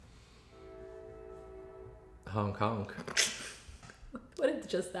Honk honk. What if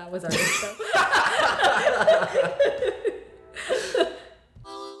just that was our intro?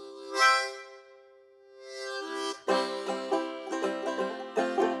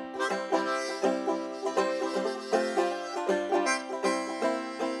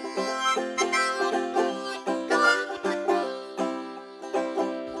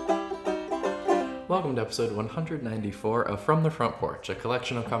 Welcome to episode 194 of From the Front Porch, a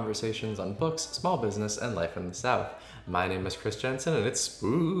collection of conversations on books, small business, and life in the South. My name is Chris Jensen, and it's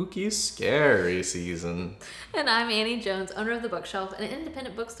spooky, scary season. And I'm Annie Jones, owner of The Bookshelf, an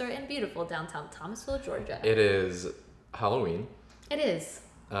independent bookstore in beautiful downtown Thomasville, Georgia. It is Halloween. It is.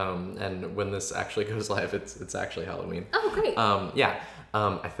 And when this actually goes live, it's actually Halloween. Oh, great.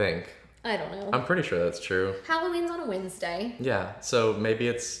 I think. I don't know. I'm pretty sure that's true. Halloween's on a Wednesday. Yeah, so maybe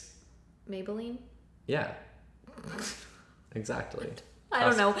it's... Maybelline? Yeah. Exactly. I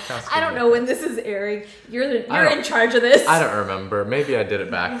don't know. Costume I don't know when this is airing. You're in charge of this. I don't remember. Maybe I did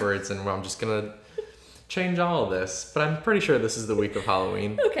it backwards and I'm just gonna change all of this. But I'm pretty sure this is the week of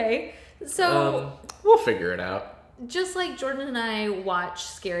Halloween. Okay. So we'll figure it out. Just like Jordan and I watch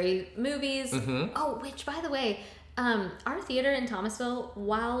scary movies. Mm-hmm. Oh, which by the way, our theater in Thomasville,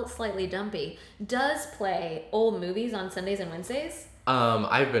 while slightly dumpy, does play old movies on Sundays and Wednesdays.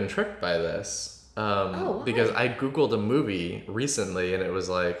 I've been tricked by this. Because I Googled a movie recently and it was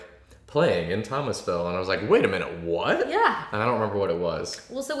like playing in Thomasville and I was like, wait a minute, what? Yeah. And I don't remember what it was.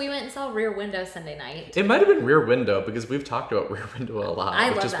 Well, so we went and saw Rear Window Sunday night. It might have been Rear Window because we've talked about Rear Window a lot. I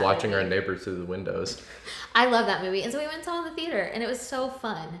love just that watching movie. our neighbors through the windows. I love that movie. And so we went and saw it in the theater and it was so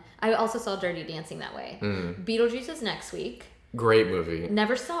fun. I also saw Dirty Dancing that way. Beetlejuice is next week. Great movie.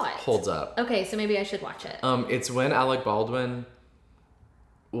 Never saw it. Holds up. Okay, so maybe I should watch it. It's when Alec Baldwin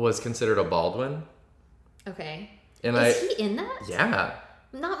was considered a Baldwin. Okay. And is he in that? Yeah.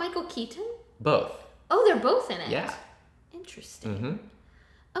 Not Michael Keaton? Both. Oh, they're both in it. Yeah. Interesting. Mm-hmm.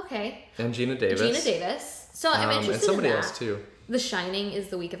 Okay. And Gina Davis. Gina Davis. So I'm interested and somebody in that. else too. The Shining is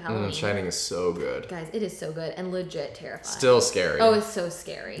the week of Halloween. Shining is so good. Guys, it is so good and legit terrifying. Still scary. Oh, it's so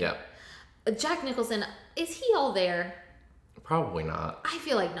scary. Yeah. Jack Nicholson, is he all there? Probably not. I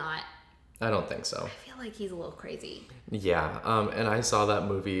feel like not. I don't think so. I feel like he's a little crazy. Yeah. And I saw that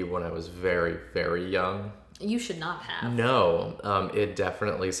movie when I was very, very young. You should not have. No. It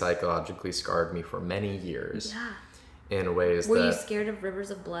definitely psychologically scarred me for many years. Yeah. In ways Were you scared of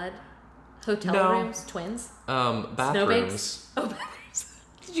Rivers of Blood? Hotel rooms? Twins? Bathrooms. Snowbanks? Oh, bathrooms.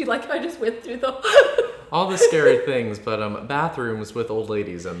 Did you like how I just went through the... All the scary things, but bathrooms with old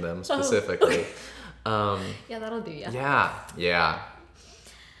ladies in them specifically. Oh, okay. Yeah, that'll do you. Yeah.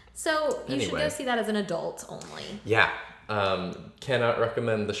 So you should Anyway. go see that as an adult only. Yeah. Cannot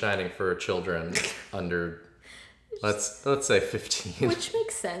recommend The Shining for children under, let's say 15. Which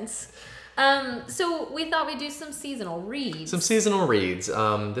makes sense. So we thought we'd do some seasonal reads. Some seasonal reads.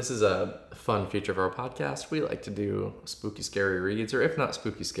 This is a fun feature of our podcast. We like to do spooky, scary reads, or if not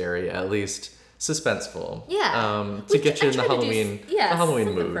spooky, scary, at least suspenseful. Yeah. To get you in the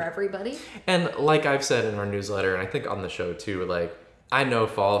Halloween mood for everybody. And like I've said in our newsletter, and I think on the show too, like, I know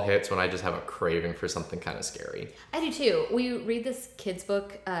fall hits when I just have a craving for something kind of scary. I do too. We read this kid's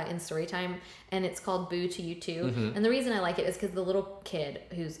book in Storytime, and it's called Boo to You Too. Mm-hmm. And the reason I like it is because the little kid,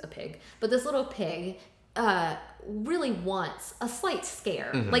 who's a pig, but this little pig really wants a slight scare.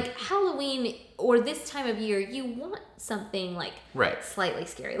 Mm-hmm. Like Halloween or this time of year, you want something like slightly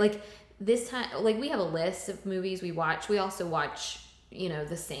scary. Like this time, like we have a list of movies we watch. We also watch,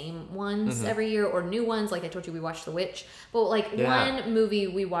 the same ones every year or new ones. Like I told you, we watched The Witch. But one movie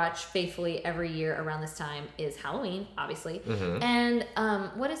we watch faithfully every year around this time is Halloween, obviously. Mm-hmm. And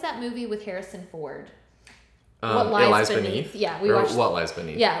what is that movie with Harrison Ford? What Lies Beneath? Yeah, we watched. What Lies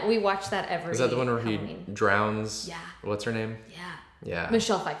Beneath? Yeah, we watch that every. Is that the one where Halloween. he drowns? Yeah. What's her name? Yeah.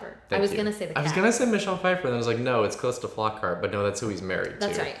 Michelle Pfeiffer. I was gonna say the cat. I was gonna say Michelle Pfeiffer, and I was like, no, it's Calista Flockhart, but no, that's who he's married to.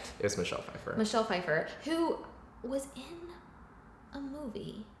 That's right. It's Michelle Pfeiffer. Michelle Pfeiffer, who was in a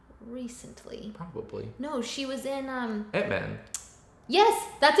movie recently. Probably. No, she was in Ant-Man. Yes,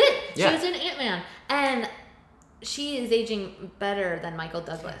 that's it. Yeah. She was in Ant-Man, and she is aging better than Michael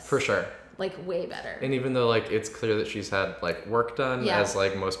Douglas. For sure. Like way better. And even though like it's clear that she's had like work done, as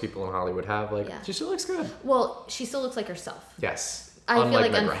like most people in Hollywood have, like she still looks good. Well, she still looks like herself. Yes. I feel Unlike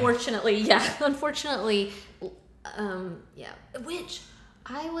like Meg unfortunately, which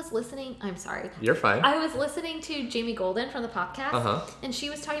I was listening. I'm sorry. You're fine. I was listening to Jamie Golden from the podcast, and she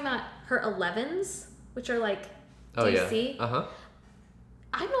was talking about her 11s, which are like DC.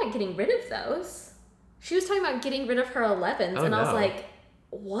 I'm not getting rid of those. She was talking about getting rid of her 11s, and I was like,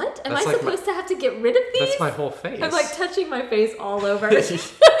 what? Am I supposed to have to get rid of these? That's my whole face. I'm like touching my face all over.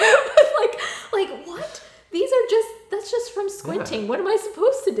 like what? These squinting. Yeah. What am I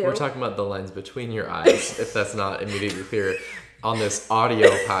supposed to do? We're talking about the lines between your eyes, if that's not immediately clear, on this audio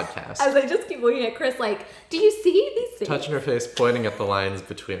podcast. As I just keep looking at Chris like, do you see these things? Touching her face, pointing at the lines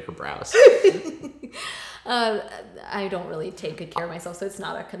between her brows. I don't really take good care of myself, so it's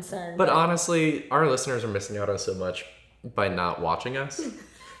not a concern. But honestly, our listeners are missing out on so much by not watching us.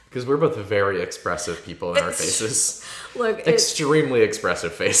 Because we're both very expressive people in our faces. Look, extremely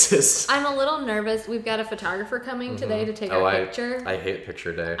expressive faces. I'm a little nervous. We've got a photographer coming today to take our picture. I hate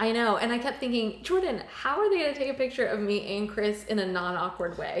picture day. I know. And I kept thinking, Jordan, how are they going to take a picture of me and Chris in a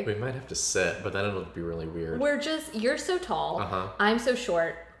non-awkward way? We might have to sit, but then it'll be really weird. You're so tall. I'm so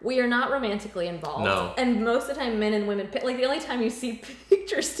short. We are not romantically involved. No. And most of the time, men and women, like the only time you see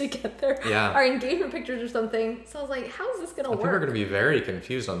pictures together are engagement pictures or something. So I was like, how is this going to work? People are going to be very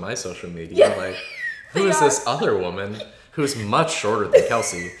confused on my social media. Yeah. Like, who is this other woman who's much shorter than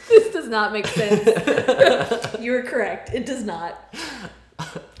Kelsey? This does not make sense. You're correct. It does not.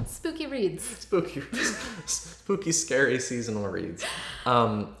 Spooky reads. Spooky, scary seasonal reads.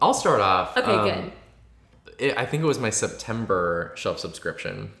 I'll start off. Okay, good. I think it was my September shelf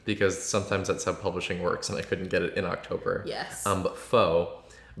subscription because sometimes that's how publishing works and I couldn't get it in October. Yes. But Foe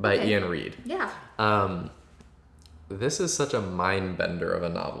by Ian Reid. Yeah. This is such a mind bender of a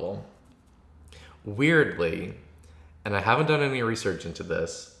novel. Weirdly, and I haven't done any research into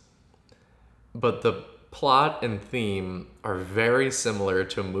this, but the plot and theme are very similar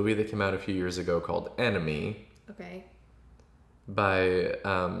to a movie that came out a few years ago called Enemy. Okay. By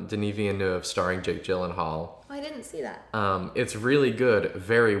Denis Villeneuve, starring Jake Gyllenhaal. Oh, I didn't see that. It's really good,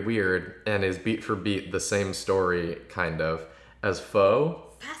 very weird, and is beat for beat the same story, kind of, as Foe.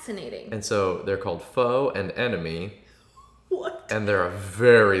 Fascinating. And so they're called Foe and Enemy. What? And they're a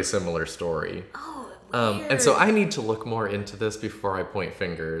very similar story. Oh, weird. And so I need to look more into this before I point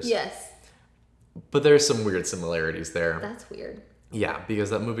fingers. Yes. But there's some weird similarities there. That's weird. Yeah,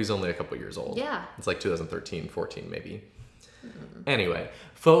 because that movie's only a couple years old. Yeah. It's like 2013, 14 maybe. Anyway,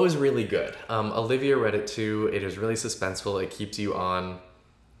 Foe is really good. Olivia read it too. It is really suspenseful. It keeps you on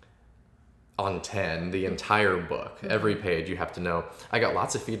 10 the entire book. Every page you have to know. I got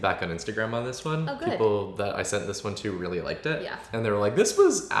lots of feedback on Instagram on this one. Oh, good. People that I sent this one to really liked it. Yeah. And they were like, this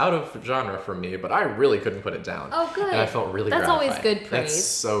was out of genre for me, but I really couldn't put it down. Oh, good. And I felt really That's gratified. always good praise. That's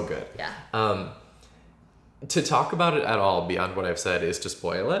so good. Yeah. To talk about it at all beyond what I've said is to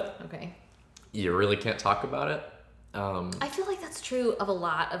spoil it. Okay. You really can't talk about it. I feel like that's true of a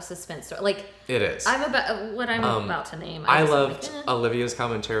lot of suspense stories. Like it is. I'm about to name. I loved Olivia's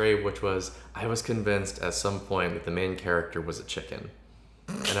commentary, which was, I was convinced at some point that the main character was a chicken,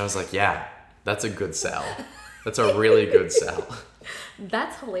 and I was like, yeah, that's a good sell. That's a really good sell.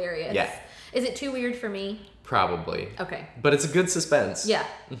 That's hilarious. Yeah. Is it too weird for me? Probably. Okay. But it's a good suspense. Yeah.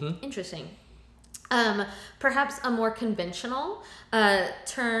 Mm-hmm. Interesting. Perhaps a more conventional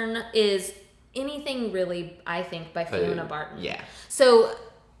turn is anything really, I think, by Fiona Barton. Yeah. So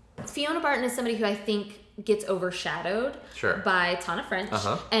Fiona Barton is somebody who I think gets overshadowed by Tana French.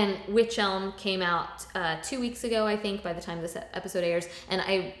 And Witch Elm came out 2 weeks ago, I think, by the time this episode airs. And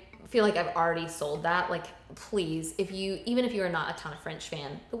I feel like I've already sold that. Like, please, even if you are not a Tana French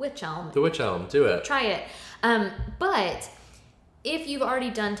fan, The Witch Elm, do it. Try it. But if you've already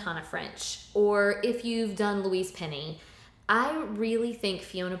done Tana French, or if you've done Louise Penny, I really think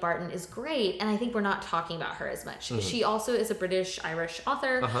Fiona Barton is great, and I think we're not talking about her as much. She also is a British-Irish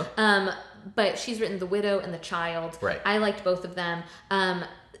author, but she's written The Widow and The Child. Right. I liked both of them.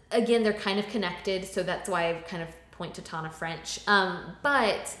 Again, they're kind of connected, so that's why I kind of point to Tana French.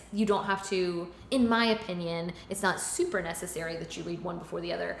 But you don't have to, in my opinion, it's not super necessary that you read one before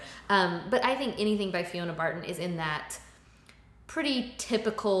the other. But I think anything by Fiona Barton is in that pretty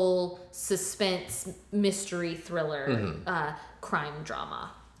typical suspense, mystery, thriller, crime drama.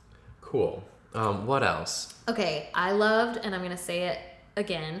 Cool. What else? Okay, I loved, and I'm going to say it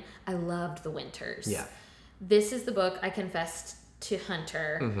again, I loved The Winters. Yeah. This is the book I confessed to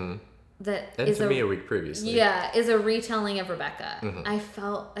Hunter that and is to me a week previously. Yeah, is a retelling of Rebecca. I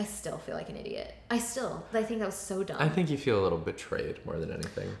still feel like an idiot. I think that was so dumb. I think you feel a little betrayed more than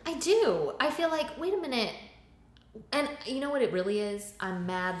anything. I do. I feel like, wait a minute. And you know what it really is? I'm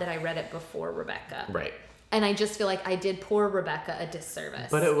mad that I read it before Rebecca. Right. And I just feel like I did poor Rebecca a disservice.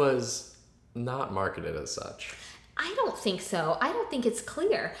 But it was not marketed as such. I don't think so. I don't think it's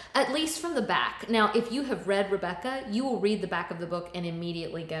clear, at least from the back. Now, if you have read Rebecca, you will read the back of the book and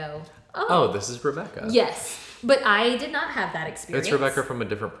immediately go, oh, this is Rebecca. Yes. But I did not have that experience. It's Rebecca from a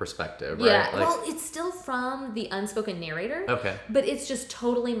different perspective, right? Yeah. Well, it's still from the unspoken narrator. Okay. But it's just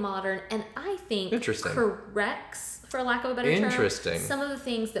totally modern, and I think corrects, for lack of a better term, some of the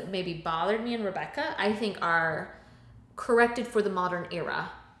things that maybe bothered me in Rebecca, I think are corrected for the modern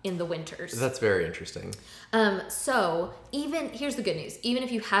era in the Winters. That's very interesting. So here's the good news. Even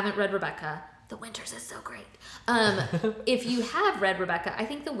if you haven't read Rebecca, the Winters is so great. If you have read Rebecca, I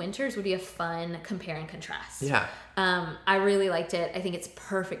think the Winters would be a fun compare and contrast. Yeah. I really liked it. I think it's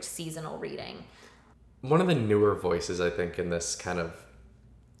perfect seasonal reading. One of the newer voices, I think, in this kind of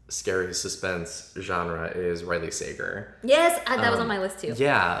scary suspense genre is Riley Sager. Yes, that was on my list too.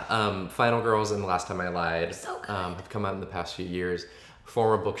 Yeah. Final Girls and The Last Time I Lied so good. Have come out in the past few years.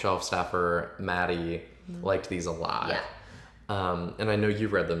 Former bookshelf staffer Maddie liked these a lot. Yeah. And I know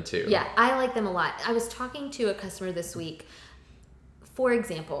you've read them too. Yeah, I like them a lot. I was talking to a customer this week. For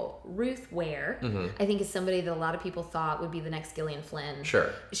example, Ruth Ware, I think is somebody that a lot of people thought would be the next Gillian Flynn.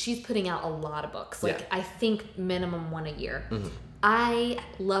 Sure. She's putting out a lot of books. Like, Yeah. I think minimum one a year. I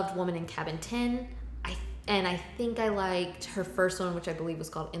loved Woman in Cabin 10. I think I liked her first one, which I believe was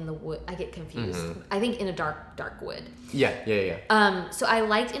called In the Wood. I get confused. I think In a Dark, Dark Wood. Yeah. So I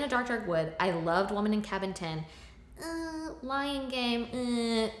liked In a Dark, Dark Wood. I loved Woman in Cabin 10. Lion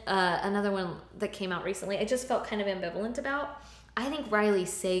Game, another one that came out recently, I just felt kind of ambivalent about. I think Riley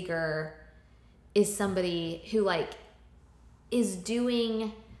Sager is somebody who, like, is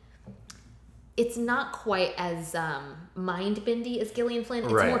doing... It's not quite as mind-bendy as Gillian Flynn.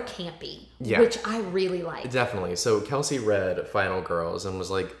 It's more campy, which I really like. Definitely. So Kelsey read Final Girls and was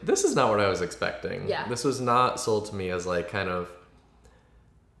like, this is not what I was expecting. Yeah. This was not sold to me as, like, kind of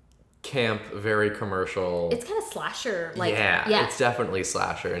camp, very commercial. It's kind of slasher. Like, yeah, it's definitely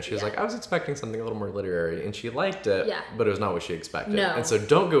slasher. And she was like, I was expecting something a little more literary. And she liked it, but it was not what she expected. No. And so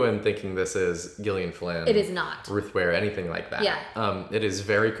don't go in thinking this is Gillian Flynn. It is not. Ruth Ware, anything like that. Yeah. It is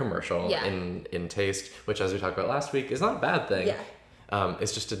very commercial in taste, which, as we talked about last week, is not a bad thing. Yeah.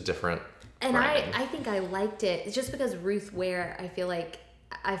 It's just a different And branding. I think I liked it. It's just because Ruth Ware, I feel like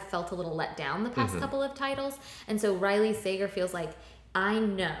I felt a little let down the past couple of titles. And so Riley Sager feels like, I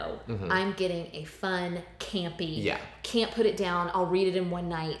know I'm getting a fun, campy, can't put it down, I'll read it in one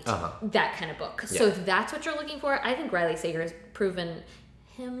night, that kind of book. So if that's what you're looking for, I think Riley Sager has proven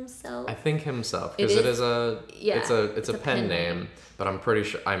himself. I think himself, because it's a pen name, but I'm pretty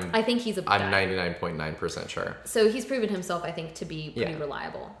sure I think he's I'm 99.9% sure. So he's proven himself, I think, to be pretty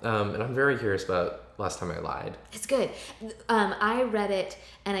reliable. And I'm very curious about Last Time I Lied. It's good. I read it,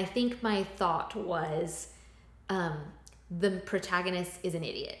 and I think my thought was, the protagonist is an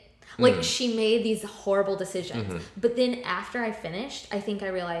idiot. Like, she made these horrible decisions. But then after I finished, I think I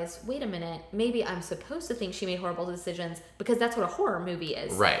realized, wait a minute, maybe I'm supposed to think she made horrible decisions because that's what a horror movie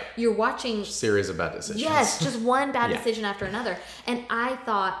is. Right. You're watching... Series of bad decisions. Yes, just one bad decision after another. And I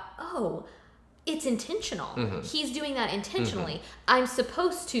thought, oh, it's intentional. He's doing that intentionally. I'm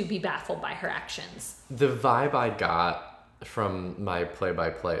supposed to be baffled by her actions. The vibe I got from my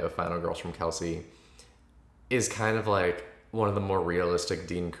play-by-play of Final Girls from Kelsey is kind of like one of the more realistic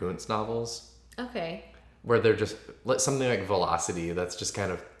Dean Koontz novels. Okay. Where they're just something like Velocity that's just kind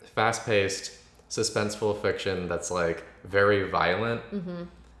of fast-paced, suspenseful fiction that's like very violent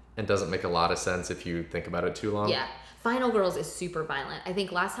and doesn't make a lot of sense if you think about it too long. Yeah. Final Girls is super violent. I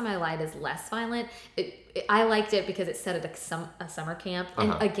think Last Time I Lied is less violent. I liked it because it set at a summer camp.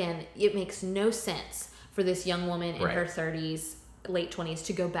 And again, it makes no sense for this young woman in her 30s, late 20s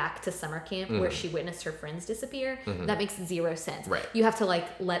to go back to summer camp where she witnessed her friends disappear. That makes zero sense. Right. You have to, like,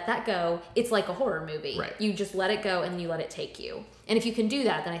 let that go. It's like a horror movie. Right. You just let it go and you let it take you. And if you can do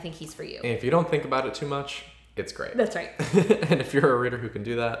that, then I think he's for you. And if you don't think about it too much, it's great. That's right. And if you're a reader who can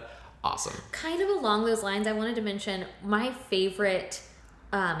do that, awesome. Kind of along those lines, I wanted to mention my favorite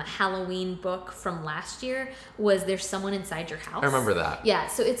Halloween book from last year was There's Someone Inside Your House. I remember that. Yeah,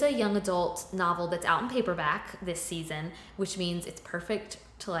 so it's a young adult novel that's out in paperback this season, which means it's perfect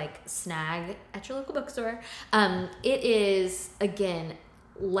to, like, snag at your local bookstore. It is, again,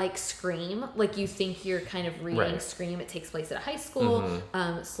 like Scream. Like, you think you're kind of reading Scream. It takes place at a high school.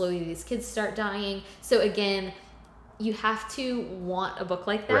 Slowly these kids start dying. So again, you have to want a book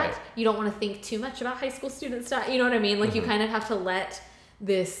like that. Right. You don't want to think too much about high school students dying. You know what I mean? Like, you kind of have to let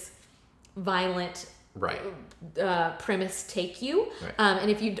this violent premise take you. Right.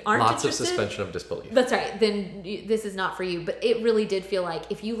 And if you aren't Lots interested, of suspension of disbelief. That's right. Then this is not for you. But it really did feel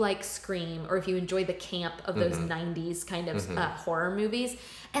like if you like Scream or if you enjoy the camp of those 90s kind of horror movies.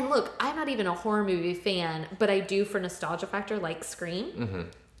 And look, I'm not even a horror movie fan, but I do, for nostalgia factor, like Scream.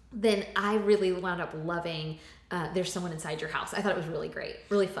 Then I really wound up loving There's Someone Inside Your House. I thought it was really great.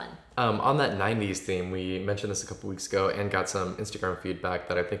 Really fun. On that 90s theme, we mentioned this a couple weeks ago and got some Instagram feedback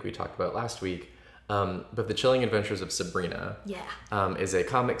that I think we talked about last week. But The Chilling Adventures of Sabrina is a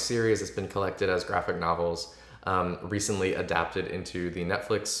comic series that's been collected as graphic novels, recently adapted into the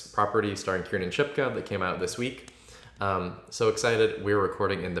Netflix property starring Kiernan Shipka that came out this week. So excited. We're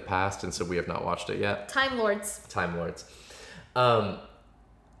recording in the past, and so we have not watched it yet. Time Lords.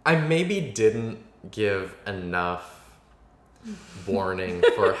 I maybe didn't give enough warning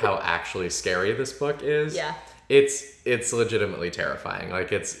for how actually scary this book is. Yeah. It's legitimately terrifying.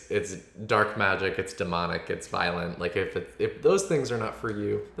 Like it's dark magic, it's demonic, it's violent. Like if those things are not for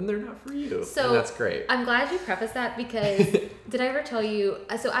you, then they're not for you. So and that's great. I'm glad you prefaced that because did I ever tell you?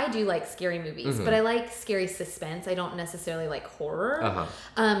 So I do like scary movies, but I like scary suspense. I don't necessarily like horror.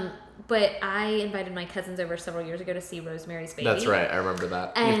 But I invited my cousins over several years ago to see Rosemary's Baby. That's right. I remember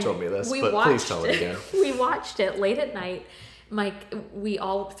that. And you've told me this, but please tell it again. We watched it late at night. We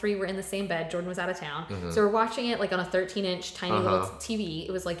all three were in the same bed. Jordan was out of town. So we're watching it like on a 13-inch tiny little TV.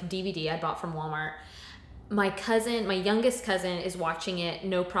 It was like DVD I bought from Walmart. My youngest cousin is watching it,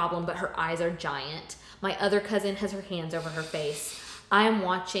 no problem, but her eyes are giant. My other cousin has her hands over her face. I am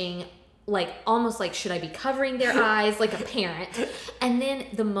watching like almost like, should I be covering their eyes like a parent? And then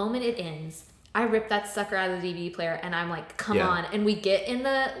the moment it ends, I ripped that sucker out of the DVD player and I'm like, come on. And we get in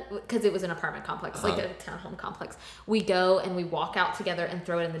because it was an apartment complex, like a townhome complex. We go and we walk out together and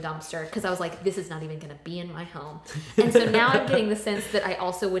throw it in the dumpster because I was like, this is not even going to be in my home. And so now I'm getting the sense that I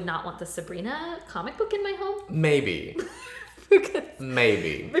also would not want the Sabrina comic book in my home. Maybe.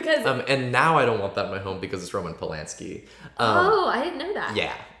 Maybe. And now I don't want that in my home because it's Roman Polanski. I didn't know that.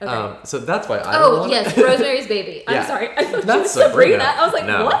 Yeah. Okay. So that's why I don't want yes, Rosemary's Baby. I'm sorry. I thought not it was Sabrina. I was like,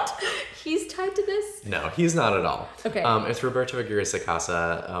 no. What? He's tied to this? No, he's not at all. Okay. It's Roberto Aguirre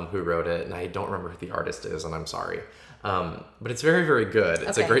Sacasa who wrote it, and I don't remember who the artist is, and I'm sorry. But it's very, very good.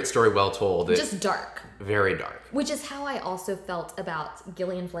 It's a great story, well told. Just dark. Very dark. Which is how I also felt about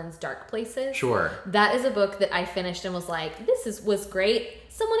Gillian Flynn's Dark Places. Sure. That is a book that I finished and was like, was great.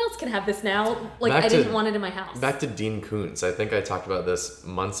 Someone else can have this now. Like, I didn't want it in my house. Back to Dean Koontz. I think I talked about this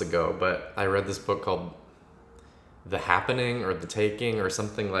months ago, but I read this book called The Happening or The Taking or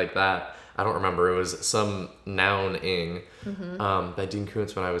something like that. I don't remember. It was some noun-ing by Dean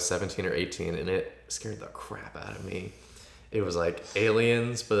Koontz when I was 17 or 18, and it scared the crap out of me. It was like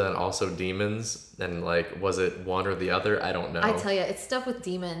aliens, but then also demons, and like, was it one or the other? I don't know. I tell you, it's stuff with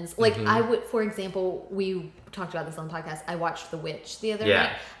demons. Like, I would, for example, we talked about this on the podcast. I watched The Witch the other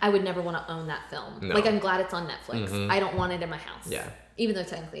night. I would never want to own that film. No. Like, I'm glad it's on Netflix. I don't want it in my house. Yeah. Even though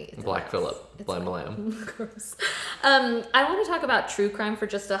technically it's Black Phillip, Blam Blam. Gross. I want to talk about true crime for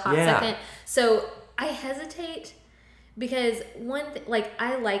just a hot second. So I hesitate because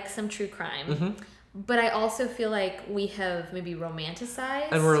I like some true crime, but I also feel like we have maybe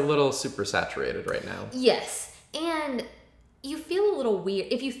romanticized. And we're a little super saturated right now. Yes. And you feel a little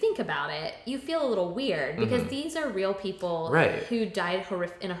weird. If you think about it, you feel a little weird because these are real people who died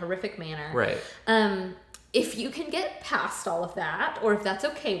in a horrific manner. Right. If you can get past all of that, or if that's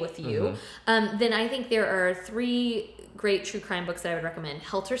okay with you, then I think there are 3 great true crime books that I would recommend.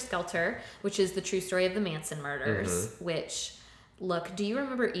 Helter Skelter, which is the true story of the Manson murders, which, look, do you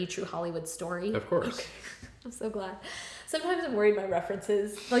remember E! True Hollywood Story? Of course. Okay. I'm so glad. Sometimes I'm worried my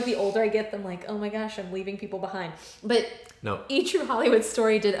references, like the older I get, I'm like, oh my gosh, I'm leaving people behind. But no. E! True Hollywood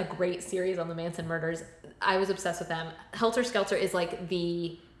Story did a great series on the Manson murders. I was obsessed with them. Helter Skelter is like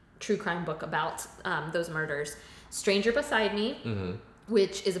the true crime book about those murders. Stranger Beside Me,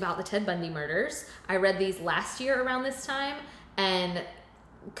 which is about the Ted Bundy murders. I read these last year around this time and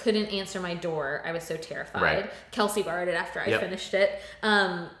couldn't answer my door. I was so terrified. Right. Kelsey borrowed it after I finished it.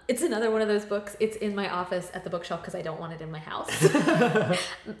 It's another one of those books. It's in my office at the bookshelf because I don't want it in my house.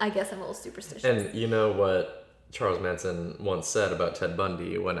 I guess I'm a little superstitious. And you know what Charles Manson once said about Ted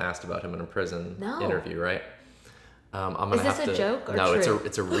Bundy when asked about him in a prison interview, right? Is this a joke or no, true?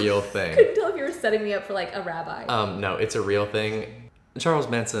 it's a real thing. I couldn't tell if you were setting me up for like a rabbi. No, it's a real thing. Charles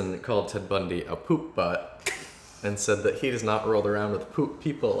Manson called Ted Bundy a poop butt and said that he does not roll around with poop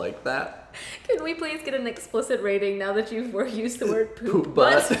people like that. Can we please get an explicit rating now that you've used the word poop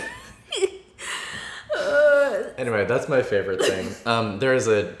butt? Anyway, that's my favorite thing. There's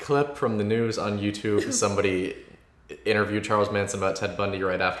a clip from the news on YouTube. Somebody interviewed Charles Manson about Ted Bundy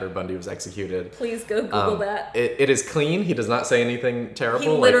right after Bundy was executed. Please go Google that. It is clean. He does not say anything terrible. He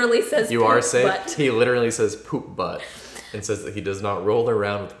literally says you poop are safe. Butt. He literally says poop butt and says that he does not roll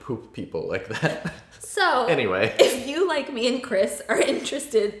around with poop people like that. So, anyway, if you, like me and Chris, are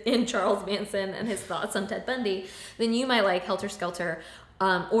interested in Charles Manson and his thoughts on Ted Bundy, then you might like Helter Skelter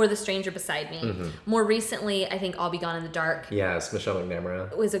or The Stranger Beside Me. More recently, I think I'll Be Gone in the Dark. Yes, Michelle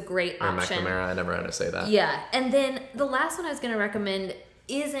McNamara. Was a great option. Or McNamara, I never know how to say that. Yeah, and then the last one I was going to recommend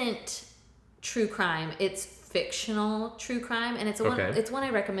isn't true crime. It's fictional true crime, and it's one I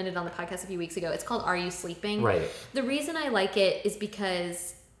recommended on the podcast a few weeks ago. It's called Are You Sleeping? Right. The reason I like it is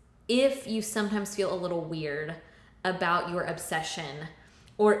because if you sometimes feel a little weird about your obsession,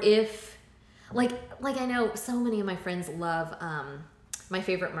 or if like I know so many of my friends love My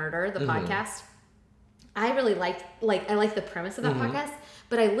Favorite Murder, the podcast. I really I like the premise of that podcast,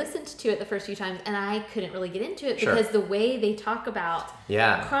 but I listened to it the first few times and I couldn't really get into it because the way they talk about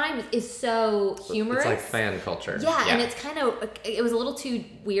crime is so humorous. It's like fan culture. Yeah, and it's it was a little too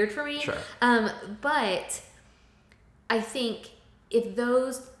weird for me. Sure. But I think if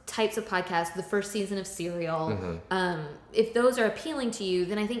those types of podcasts, the first season of Serial, if those are appealing to you,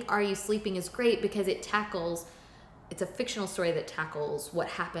 then I think Are You Sleeping is great because it's a fictional story that tackles what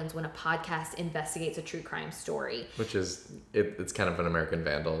happens when a podcast investigates a true crime story. Which is, it's kind of an American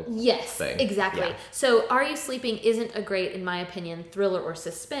Vandal thing. Yes, exactly. Yeah. So Are You Sleeping isn't a great, in my opinion, thriller or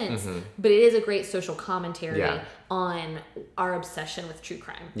suspense, but it is a great social commentary on our obsession with true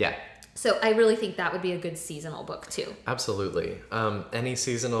crime. Yeah. So I really think that would be a good seasonal book too. Absolutely. Any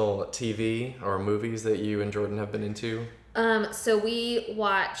seasonal TV or movies that you and Jordan have been into? So we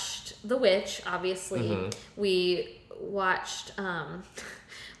watched The Witch, obviously. We watched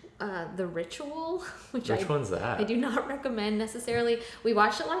The Ritual, which one's that? I do not recommend necessarily. We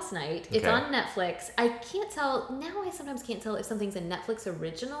watched it last night. It's on Netflix. I can't tell now. I sometimes can't tell if something's a Netflix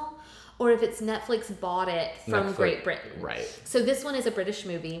original or if it's Netflix bought it from Great Britain. Right. So this one is a British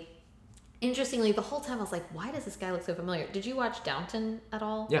movie. Interestingly, the whole time I was like, why does this guy look so familiar? Did you watch Downton at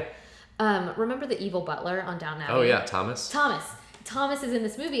all? Yeah. Remember the evil butler on Downton Abbey? Oh yeah, Thomas. Thomas is in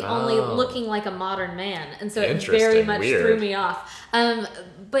this movie, only looking like a modern man, and so it very much threw me off.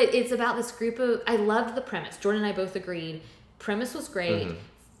 But it's about this group of. I loved the premise. Jordan and I both agreed. Premise was great.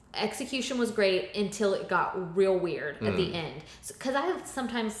 Execution was great until it got real weird at the end. Because I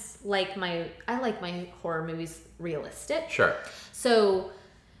sometimes like my horror movies realistic. Sure. So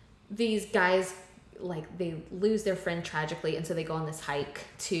these guys, they lose their friend tragically, and so they go on this hike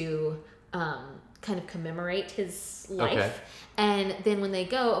to kind of commemorate his life. Okay. And then when they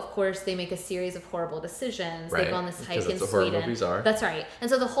go, of course, they make a series of horrible decisions. Right. They go on this hike in Sweden. Movies are. That's right. And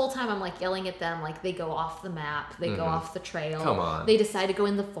so the whole time I'm yelling at them, they go off the map, they go off the trail. Come on. They decide to go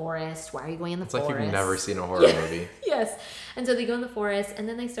in the forest. Why are you going in the forest? It's like you've never seen a horror movie. Yes. And so they go in the forest, and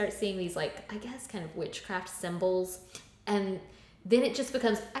then they start seeing these I guess kind of witchcraft symbols. And then it just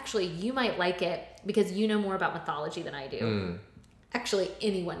becomes, actually, you might like it because you know more about mythology than I do. Actually,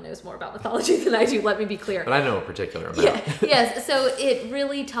 anyone knows more about mythology than I do, let me be clear. But I know a particular amount. Yeah, yes, so it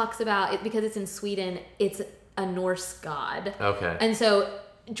really talks about it because it's in Sweden, it's a Norse god. Okay. And so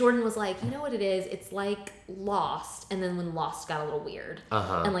Jordan was like, you know what it is? It's like Lost, and then when Lost got a little weird,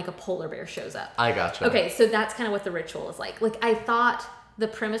 and a polar bear shows up. I gotcha. Okay, so that's kind of what The Ritual is like. I thought the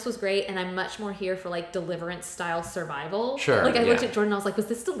premise was great, and I'm much more here for Deliverance style surviple. Sure. I looked at Jordan and I was like, was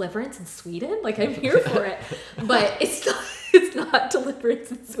this Deliverance in Sweden? I'm here for it. But it's not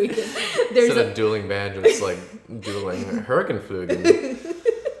Deliverance in Sweden. Instead of dueling banjos, dueling Hurricanflugen.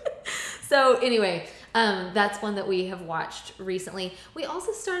 So anyway, that's one that we have watched recently. We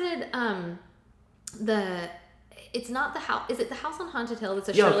also started it's not the house. Is it The House on Haunted Hill? That's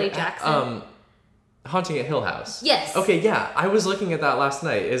a Shirley Jackson. Haunting at Hill House. Yes. Okay, yeah. I was looking at that last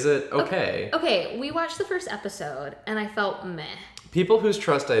night. Is it okay? Okay, we watched the first episode, and I felt meh. People whose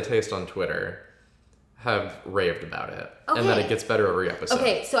trust I taste on Twitter have raved about it. Okay. And that it gets better every episode.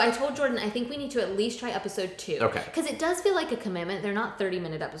 Okay, so I told Jordan, I think we need to at least try episode 2. Okay. Because it does feel like a commitment. They're not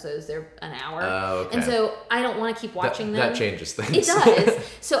 30-minute episodes. They're an hour. Okay. And so I don't want to keep watching them. That changes things. It does.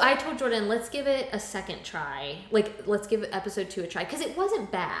 So I told Jordan, let's give it a second try. Let's give episode 2 a try. Because it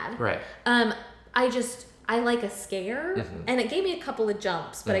wasn't bad. Right. I like a scare, and it gave me a couple of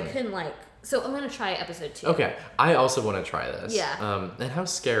jumps, but I couldn't so I'm going to try episode 2. Okay. I also want to try this. Yeah. And how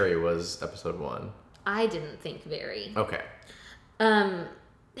scary was episode 1? I didn't think very. Okay.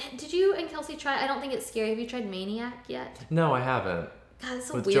 Did you and Kelsey try? I don't think it's scary. Have you tried Maniac yet? No, I haven't. God, it's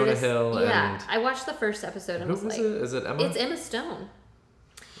the with weirdest. Jonah Hill and... I watched the first episode and was like... Who is it? Emma? It's Emma Stone.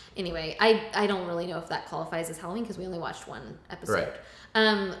 Anyway, I don't really know if that qualifies as Halloween because we only watched one episode. Right.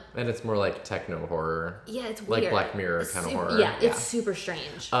 And it's more techno horror. Yeah, it's weird. Black Mirror kind of horror. Yeah, it's super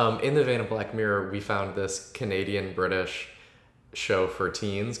strange. In the vein of Black Mirror, we found this Canadian-British show for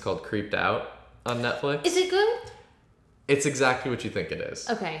teens called Creeped Out on Netflix. Is it good? It's exactly what you think it is.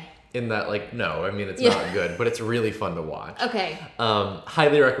 Okay. In that, no, I mean, it's not good, but it's really fun to watch. Okay.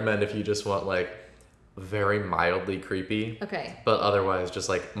 Highly recommend if you just want, very mildly creepy. Okay. But otherwise just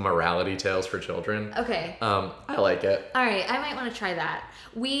morality tales for children. Okay. I like it. All right, I might want to try that.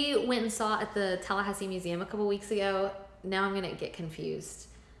 We went and saw at the Tallahassee Museum a couple weeks ago. Now I'm going to get confused.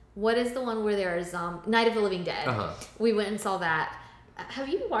 What is the one where there are Night of the Living Dead? We went and saw that. Have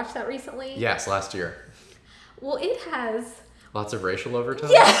you watched that recently? Yes, last year. Well, it has lots of racial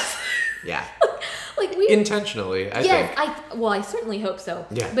overtones. Yes. Yeah. Like intentionally, I think. I certainly hope so.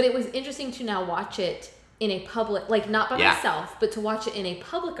 Yeah. But it was interesting to now watch it in a public, like not by myself, but to watch it in a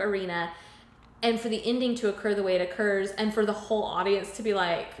public arena, and for the ending to occur the way it occurs, and for the whole audience to be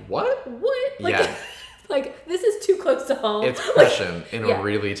like, what? Like, yeah. Like, this is too close to home. It's prescient in a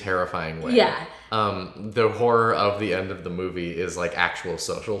really terrifying way. Yeah. The horror of the end of the movie is like actual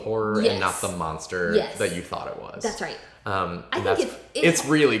social horror and not the monster that you thought it was. That's right. I think it's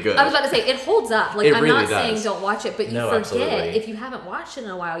really good. I was about to say, it holds up. Like, I'm really not saying don't watch it, but you forget, absolutely. if you haven't watched it in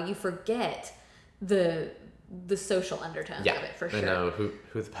a while, you forget the social undertones of it, for sure. I know who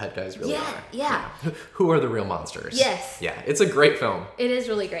the bad guys really are. Yeah. Who are the real monsters. Yes. Yeah, it's a great film. It is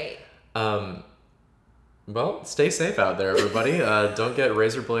really great. Well, stay safe out there, everybody. Don't get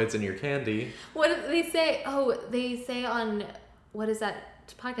razor blades in your candy. What did they say? Oh, they say on, what is that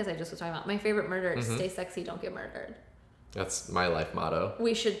podcast I just was talking about? My Favorite Murder, stay sexy, don't get murdered. That's my life motto.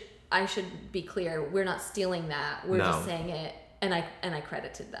 I should be clear, we're not stealing that. We're just saying it, and I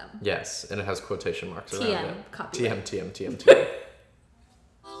credited them. Yes, and it has quotation marks around it. Copyright. TM.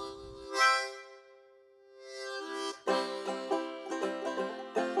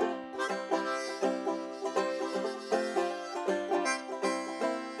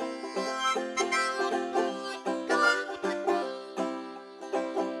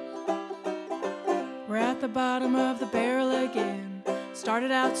 We're at the bottom of the barrel again.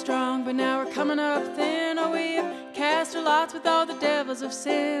 Started out strong, but now we're coming up thin. Oh, we have cast our lots with all the devils of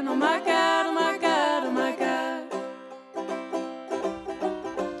sin. Oh my God, oh my God, oh my God.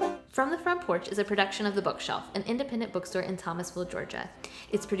 From the Front Porch is a production of The Bookshelf, an independent bookstore in Thomasville, Georgia.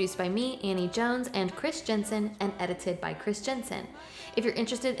 It's produced by me, Annie Jones, and Chris Jensen, and edited by Chris Jensen. If you're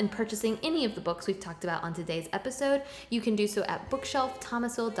interested in purchasing any of the books we've talked about on today's episode, you can do so at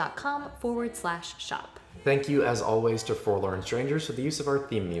bookshelfthomasville.com/shop. Thank you, as always, to Forlorn Strangers for the use of our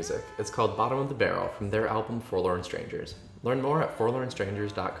theme music. It's called Bottom of the Barrel from their album Forlorn Strangers. Learn more at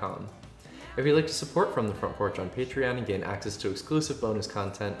forlornstrangers.com. If you'd like to support From the Front Porch on Patreon and gain access to exclusive bonus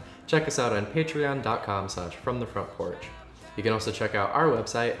content, check us out on patreon.com/fromthefrontporch. You can also check out our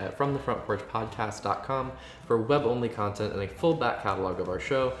website at fromthefrontporchpodcast.com for web-only content and a full back catalog of our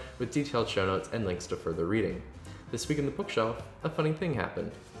show with detailed show notes and links to further reading. This week in the bookshelf, a funny thing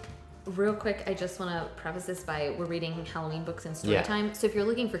happened. Real quick, I just want to preface this by we're reading Halloween books in story time. So if you're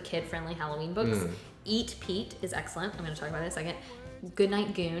looking for kid-friendly Halloween books, Eat Pete is excellent. I'm going to talk about it in a second.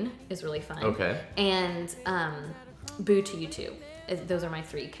 Goodnight Goon is really fun. Okay. And Boo to You Too. Those are my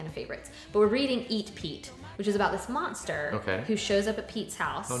three kind of favorites. But we're reading Eat Pete, which is about this monster who shows up at Pete's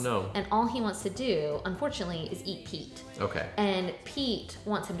house. Oh, no. And all he wants to do, unfortunately, is eat Pete. Okay. And Pete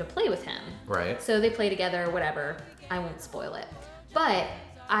wants him to play with him. Right. So they play together, whatever. I won't spoil it. But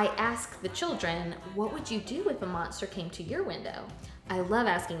I ask the children, what would you do if a monster came to your window? I love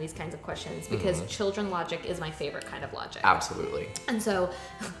asking these kinds of questions because children logic is my favorite kind of logic. Absolutely. And so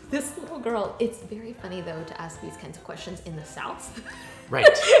this little girl, it's very funny though to ask these kinds of questions in the South.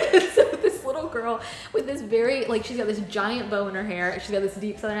 Right. So this little girl with this very, like, she's got this giant bow in her hair. She's got this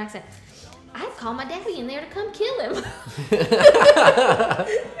deep Southern accent. I'd call my daddy in there to come kill him.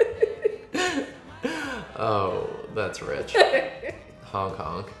 Oh, that's rich. Honk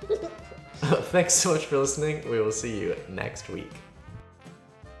honk. Thanks so much for listening. We will see you next week.